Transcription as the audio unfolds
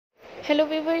Hello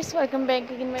viewers, welcome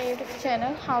back again my YouTube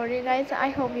channel. How are you guys? I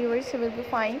hope viewers will be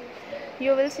fine.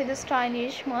 You will see the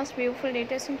stylish, most beautiful,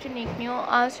 latest and unique new,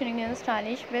 all stunning and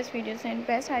stylish best videos and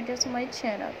best items on my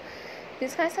channel.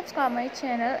 Please guys subscribe my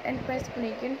channel and press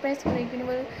the icon. Press the icon, you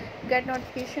will get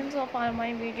notifications of all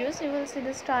my videos. You will see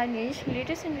the stylish,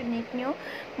 latest and unique new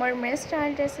mermaid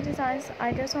style dress designs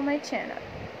items on my channel.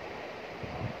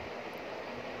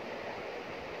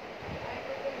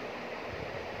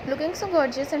 Looking so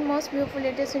gorgeous and most beautiful,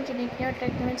 latest and unique new,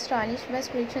 attractive and stylish,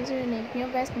 best collections and unique new,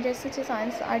 best dresses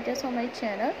designs artists on my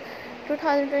channel.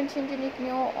 2020 and unique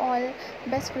new, all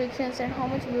best collections and how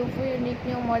much beautiful, unique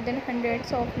new, more than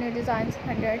hundreds of new designs,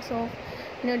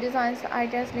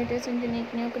 artists, latest and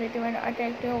unique new, creative and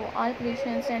attractive, all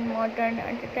collections and modern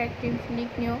and attractive,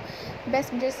 unique new,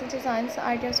 best dresses designs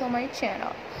artists on my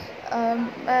channel.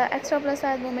 Extra plus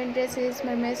size women dresses,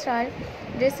 mermaid style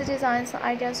dress designs,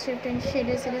 items, shift and shade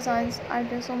designs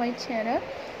items on my channel.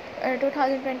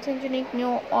 2020 unique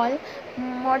new, all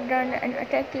modern and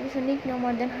attractive, unique new,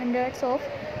 more than hundreds of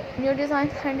new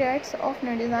designs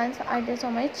items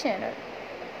on my channel.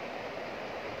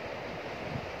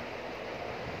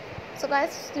 So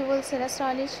guys, you will see the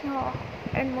stylish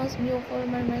and most beautiful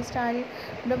mermaid style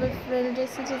double frill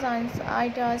dress designs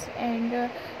items and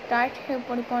tight hip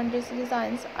bodycon dress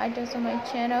designs items on my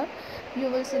channel. You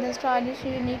will see the stylish,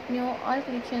 unique new, all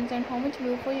collections and how much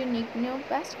beautiful, unique new,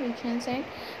 best collections and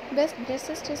best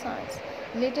dresses designs,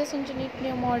 latest and unique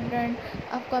new, modern,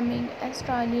 upcoming and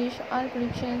stylish, all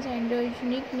collections and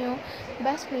unique new,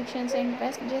 best collections and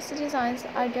best dresses designs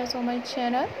items on my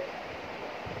channel.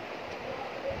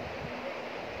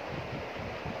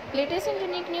 Latest and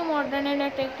unique new, modern and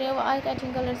attractive,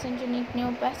 eye-catching colors and unique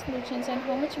new, best collections and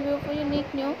how much beautiful,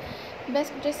 unique new,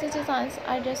 best dresses designs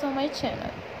items on my channel.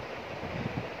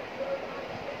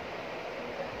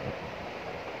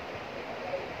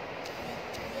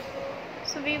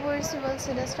 So viewers, you will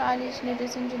see the stylish,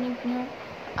 latest and unique new,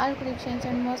 all collections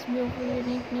and most beautiful,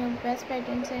 unique new, best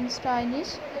patterns and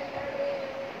stylish.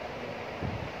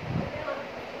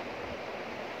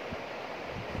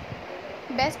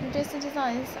 Best dress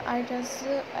designs items,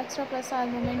 extra plus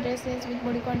size women dresses with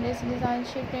bodycon dress design,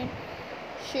 shift and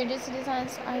shades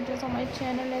designs items on my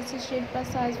channel. Let's see shade plus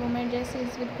size women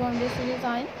dresses with gown dress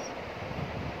designs.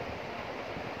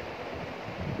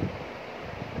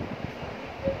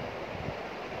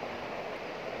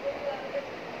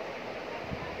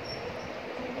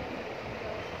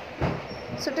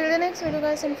 So till the next video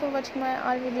guys, and for watching my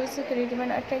all videos, creative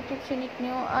and attractive, unique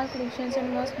new, all collections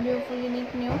and most beautiful,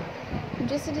 unique new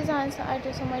dress designs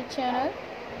items on my channel.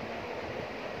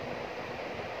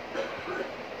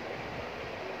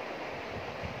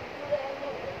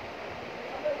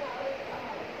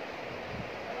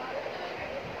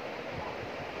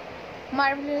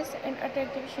 Marvelous and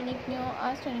attractive, unique new,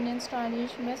 all stunning and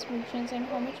stylish, best collections and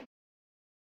how much